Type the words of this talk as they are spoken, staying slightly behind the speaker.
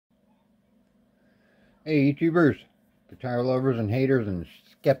Hey YouTubers, guitar lovers and haters and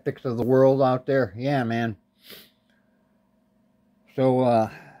skeptics of the world out there. Yeah, man. So,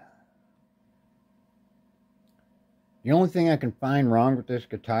 the only thing I can find wrong with this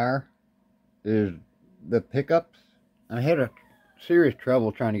guitar is the pickups. I had a serious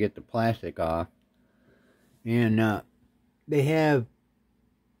trouble trying to get the plastic off. And, they have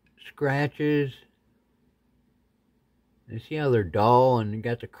scratches. You see how they're dull and you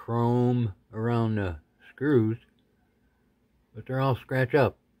got the chrome around the screws. But they're all scratched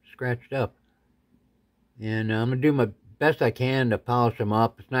up. And I'm going to do my best I can to polish them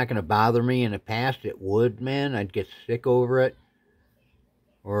up. It's not going to bother me. In the past, it would, man. I'd get sick over it.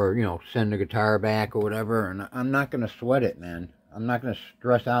 Or, send the guitar back or whatever. And I'm not going to sweat it, man. I'm not going to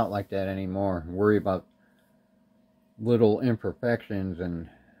stress out like that anymore and worry about little imperfections. And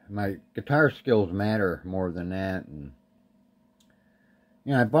my guitar skills matter more than that. And,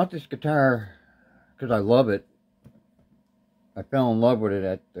 I bought this guitar because I love it. I fell in love with it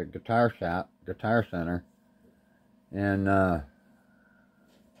at the guitar center. And I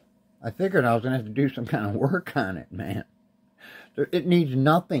figured I was going to have to do some kind of work on it, man. It needs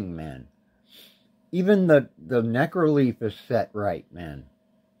nothing, man. Even the neck relief is set right, man.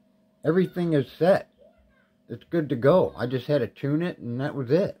 Everything is set. It's good to go. I just had to tune it, and that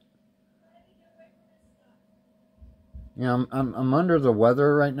was it. I'm under the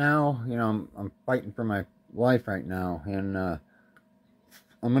weather right now. I'm fighting for my life right now, and I'm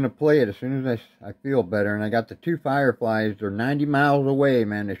going to play it as soon as I feel better. And I got the two Fireflies. They're 90 miles away,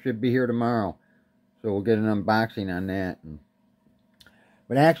 man. They should be here tomorrow. So we'll get an unboxing on that.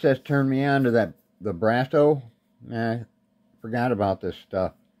 But Access turned me on to the Brasso. I forgot about this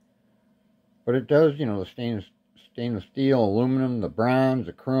stuff. But it does, the stainless steel, aluminum, the bronze,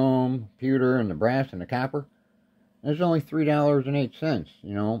 the chrome, pewter, and the brass, and the copper. And it's only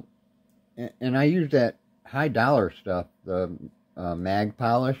 $3.08, And I use that high dollar stuff, the mag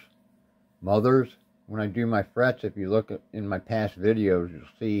polish, Mothers. When I do my frets, if you look in my past videos, you'll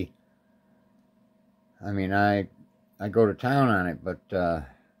see, I go to town on it, but I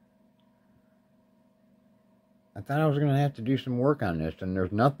thought I was going to have to do some work on this, and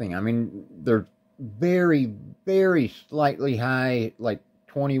there's nothing. They're very, very slightly high, like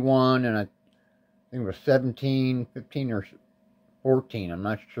 21, and I think it was 17, 15, or 14. I'm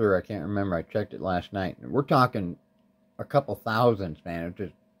not sure. I can't remember. I checked it last night. We're talking a couple thousandths, man. It's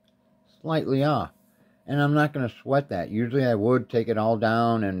just slightly off. And I'm not going to sweat that. Usually I would take it all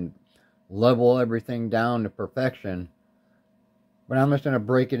down and level everything down to perfection. But I'm just going to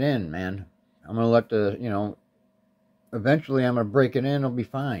break it in, man. I'm going to let eventually I'm going to break it in. It'll be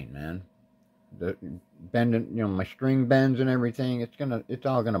fine, man. The bending, my string bends and everything. It's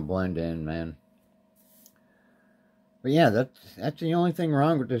all going to blend in, man. But yeah, that's the only thing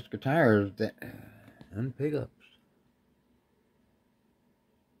wrong with this guitar is that and pickups.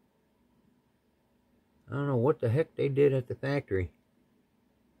 I don't know what the heck they did at the factory,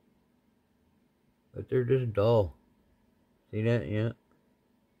 but they're just dull. See that? Yeah.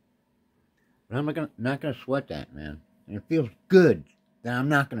 But I'm not gonna sweat that, man. And it feels good that I'm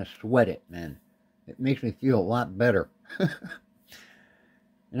not gonna sweat it, man. It makes me feel a lot better.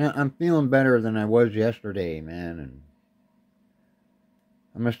 And I'm feeling better than I was yesterday, man. And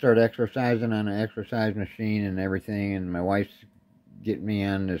I'm going to start exercising on an exercise machine and everything. And my wife's getting me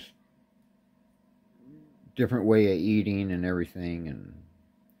on this different way of eating and everything. And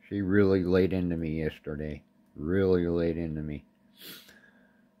she really laid into me yesterday. Really laid into me.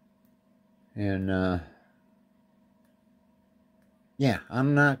 And, yeah,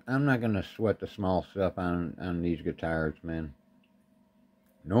 I'm not going to sweat the small stuff on these guitars, man.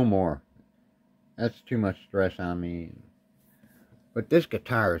 No more. That's too much stress on me. But this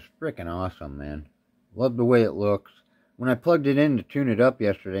guitar is freaking awesome, man. Love the way it looks. When I plugged it in to tune it up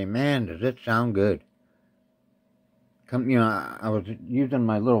yesterday, man, does it sound good. I was using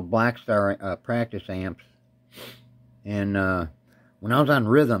my little Black Star practice amps. And when I was on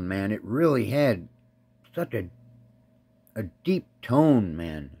rhythm, man, it really had such a deep tone,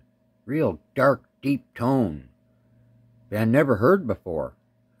 man. Real dark, deep tone that I never heard before.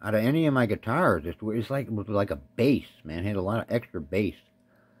 Out of any of my guitars, it was like a bass, man. It had a lot of extra bass.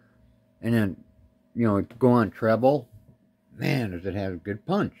 And then, go on treble, man, does it have a good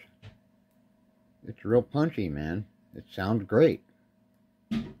punch. It's real punchy, man. It sounds great.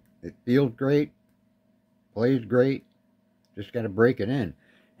 It feels great. Plays great. Just got to break it in.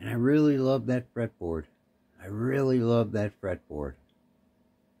 And I really love that fretboard. I really love that fretboard.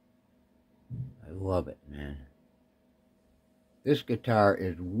 I love it, man. This guitar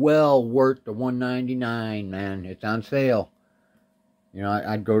is well worth the $199, man. It's on sale. You know,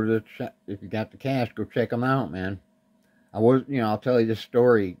 I'd go to the shop, if you got the cash, go check them out, man. I was, you know, I'll tell you this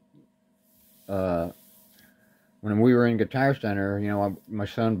story. When we were in Guitar Center, you know, my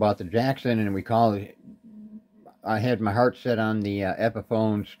son bought the Jackson, and we called it, I had my heart set on the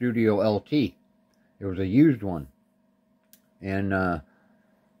Epiphone Studio LT. It was a used one. And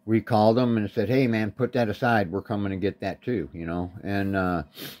we called them and said, hey, man, put that aside. We're coming to get that too, you know. And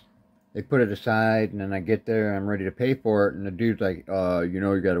they put it aside, and then I get there, I'm ready to pay for it, and the dude's like, you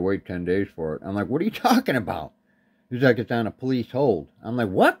know, you got to wait 10 days for it. I'm like, what are you talking about? He's like, it's on a police hold. I'm like,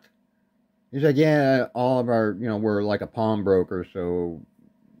 what? He's like, yeah, all of our, you know, we're like a pawnbroker, so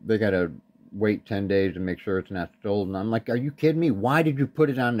they got to wait 10 days to make sure it's not stolen. I'm like, are you kidding me? Why did you put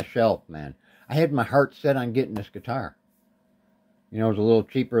it on the shelf, man? I had my heart set on getting this guitar. You know, it was a little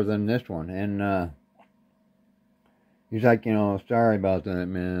cheaper than this one. And he's like, you know, sorry about that,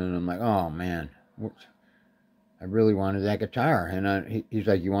 man. I'm like, oh, man. I really wanted that guitar. And he's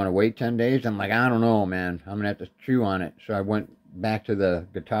like, you want to wait 10 days? I'm like, I don't know, man. I'm going to have to chew on it. So I went back to the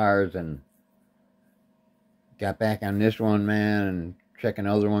guitars and got back on this one, man, and checking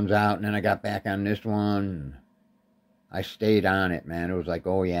other ones out. And then I got back on this one. And I stayed on it, man. It was like,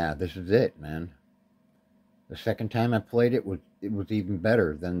 oh, yeah, this is it, man. The second time I played it was even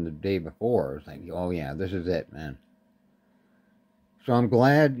better than the day before. It was like, oh, yeah, this is it, man. So I'm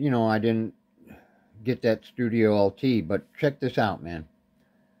glad, you know, I didn't get that Studio LT, but check this out, man.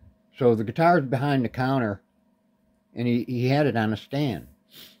 So the guitar's behind the counter, and he had it on a stand.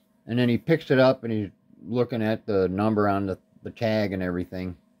 And then he picks it up, and he's looking at the number on the tag and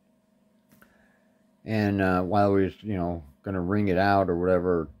everything. And while he was, you know, going to ring it out or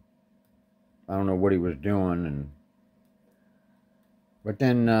whatever, I don't know what he was doing. But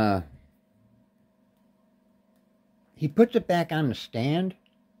then he puts it back on the stand,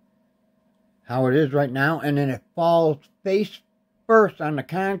 how it is right now, and then it falls face first on the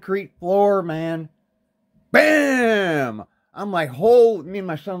concrete floor, man. Bam! I'm like, me and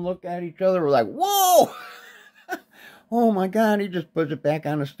my son look at each other, we're like, whoa! Oh my God, he just puts it back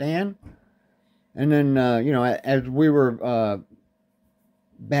on the stand. And then, you know, as we were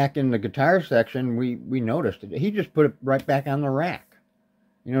back in the guitar section, we noticed it. He just put it right back on the rack.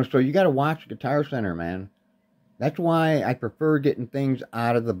 You know, so you got to watch Guitar Center, man. That's why I prefer getting things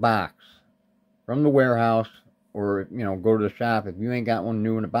out of the box from the warehouse, or, you know, go to the shop. If you ain't got one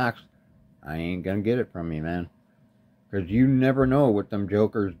new in the box, I ain't gonna get it from you, man. Because you never know what them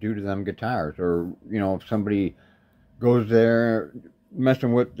jokers do to them guitars. Or, you know, if somebody goes there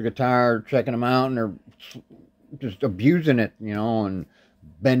messing with the guitar, checking them out, and they're just abusing it, you know, and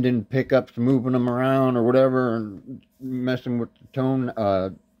bending pickups, moving them around or whatever, and messing with the tone,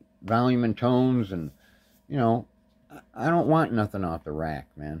 volume and tones, and, you know, I don't want nothing off the rack,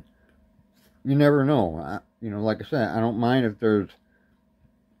 man. You never know. You know, like I said, I don't mind if there's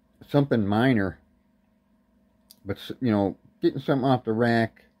something minor, but, you know, getting something off the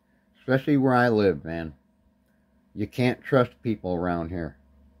rack, especially where I live, man, you can't trust people around here.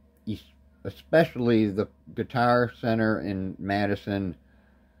 Especially the Guitar Center in Madison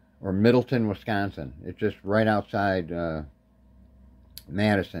or Middleton, Wisconsin. It's just right outside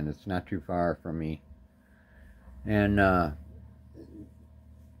Madison. It's not too far from me. And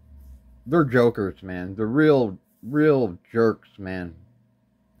they're jokers, man. They're real jerks, man.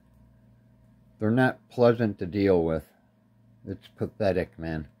 They're not pleasant to deal with. It's pathetic,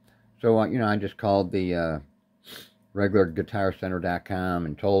 man. So, you know, I just called the regular guitarcenter.com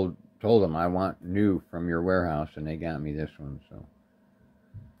and told them I want new from your warehouse, and they got me this one. So,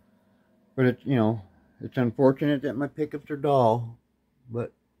 but it's, you know, it's unfortunate that my pickups are dull,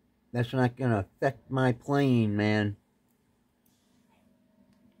 but that's not gonna affect my playing, man.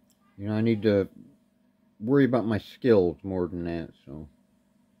 You know, I need to worry about my skills more than that. So,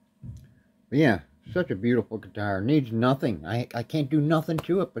 but yeah, such a beautiful guitar. Needs nothing. I can't do nothing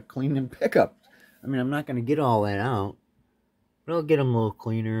to it but clean them pickups. I mean, I'm not gonna get all that out, but I'll get them a little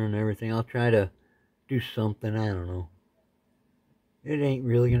cleaner and everything. I'll try to do something. I don't know. It ain't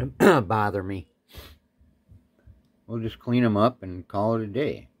really gonna bother me. We'll just clean them up and call it a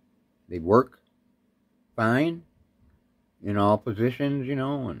day. They work fine in all positions, you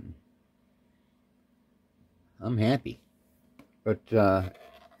know, and I'm happy. But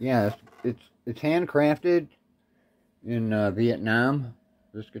yeah, it's handcrafted in Vietnam.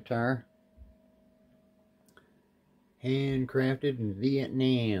 This guitar, handcrafted in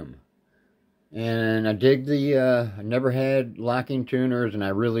Vietnam. And I dig the, I never had locking tuners, and I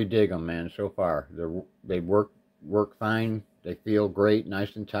really dig them, man, so far. They work fine. They feel great,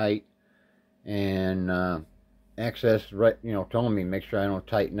 nice and tight. And Access, right, you know, told me make sure I don't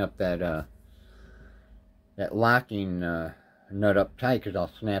tighten up that that locking nut up tight because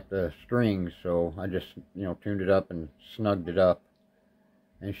I'll snap the strings. So I just, you know, tuned it up and snugged it up.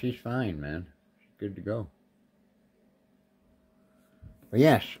 And she's fine, man. She's good to go. But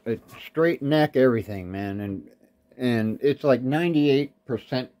yes, it's straight neck, everything, man. And it's like 98%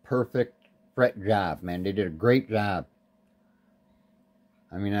 perfect fret job, man. They did a great job.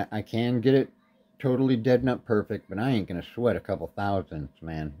 I mean, I can get it totally dead nut perfect, but I ain't going to sweat a couple thousandths,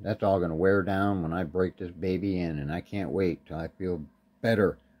 man. That's all going to wear down when I break this baby in, and I can't wait till I feel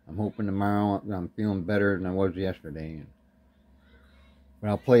better. I'm hoping tomorrow I'm feeling better than I was yesterday. But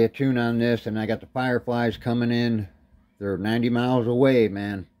I'll play a tune on this, and I got the fireflies coming in. They're 90 miles away,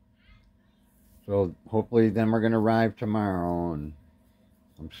 man. So hopefully them are going to arrive tomorrow, and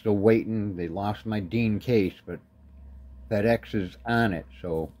I'm still waiting. They lost my Dean case, but FedEx is on it,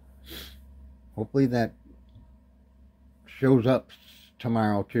 so hopefully that shows up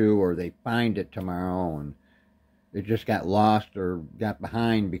tomorrow too, or they find it tomorrow, and it just got lost or got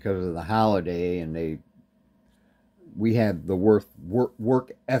behind because of the holiday, and we have the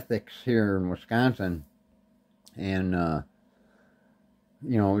work ethics here in Wisconsin, and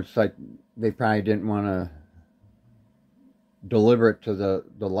you know, it's like they probably didn't want to deliver it to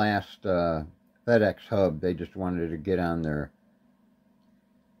the last FedEx hub. They just wanted to get on their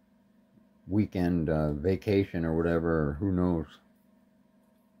weekend vacation or whatever, or who knows.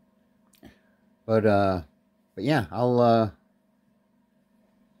 But yeah, I'll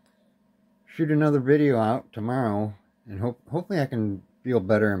shoot another video out tomorrow, and hopefully I can feel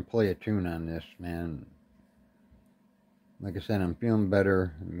better and play a tune on this, man. Like I said, I'm feeling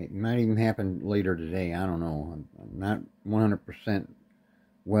better. It might even happen later today. I don't know. I'm not 100%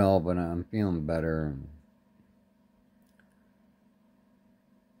 well, but I'm feeling better.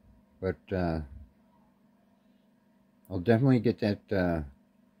 But I'll definitely get that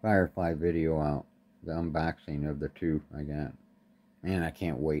firefly video out. The unboxing of the two I got. Man, I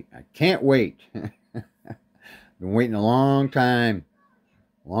can't wait. I can't wait. Been waiting a long time.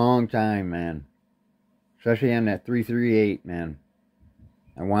 Long time, man. Especially on that 338, man.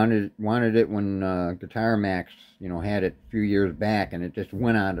 I wanted it when Guitar Max, you know, had it a few years back, and it just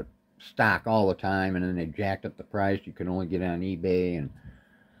went out of stock all the time, and then they jacked up the price. You could only get it on eBay, and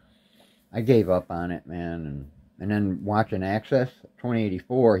I gave up on it, man. And then watching Access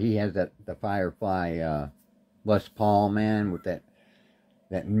 2084, he has the Firefly Les Paul, man, with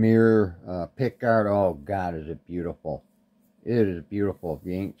that mirror pickguard. Oh God, is it beautiful! It is beautiful. If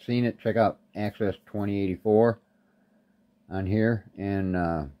you ain't seen it, check out Access 2084 on here,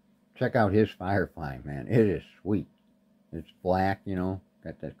 and check out his Firefly, man. It is sweet. It's black, you know,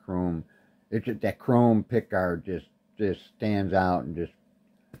 got that chrome. It's just that chrome pickguard just stands out and just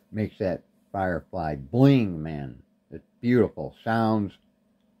makes that Firefly bling, man. It's beautiful. Sounds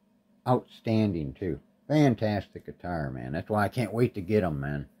outstanding too. Fantastic guitar, man. That's why I can't wait to get them,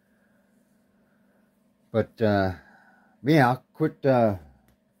 man. But yeah, I'll quit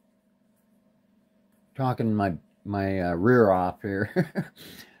talking my rear off here.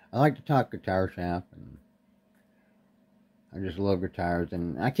 I like to talk guitar shop, and I just love guitars,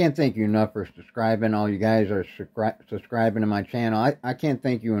 and I can't thank you enough for subscribing. All you guys are subscribing to my channel. I can't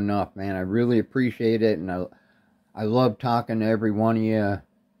thank you enough, man. I really appreciate it, and I love talking to every one of you,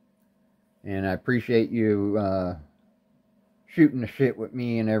 and I appreciate you shooting the shit with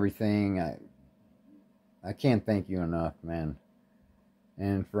me and everything. I can't thank you enough, man.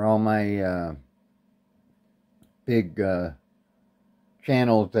 And for all my big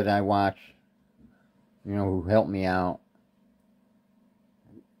channels that I watch, you know, who help me out,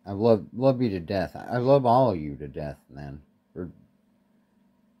 I love you to death. I love all of you to death, man, for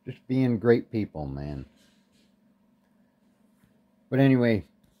just being great people, man. But anyway,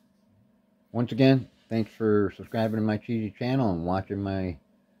 once again, thanks for subscribing to my cheesy channel and watching my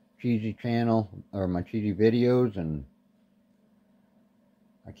cheesy channel, or my cheesy videos, and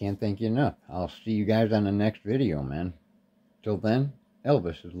I can't thank you enough. I'll see you guys on the next video, man. Till then,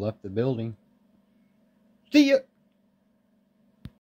 Elvis has left the building. See ya!